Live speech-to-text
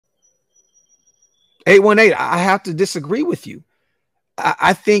818, I have to disagree with you.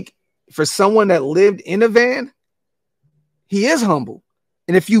 I think for someone that lived in a van, he is humble.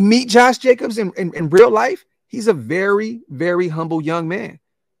 And if you meet Josh Jacobs in real life, he's a very, very humble young man.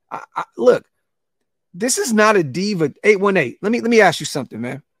 Look, this is not a diva. 818. Let me ask you something,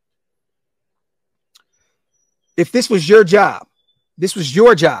 man. If this was your job,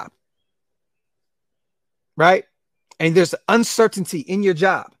 right? And there's uncertainty in your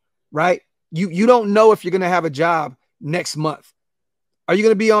job, right? You don't know if you're going to have a job next month. Are you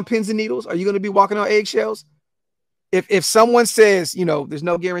going to be on pins and needles? Are you going to be walking on eggshells? If someone says, you know, there's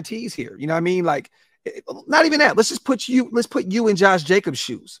no guarantees here, you know what I mean? Like, not even that. Let's put you in Josh Jacobs'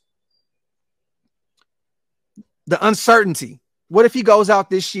 shoes. The uncertainty. What if he goes out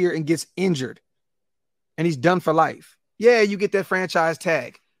this year and gets injured and he's done for life? Yeah, you get that franchise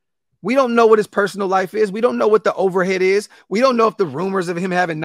tag. We don't know what his personal life is. We don't know what the overhead is. We don't know if the rumors of him having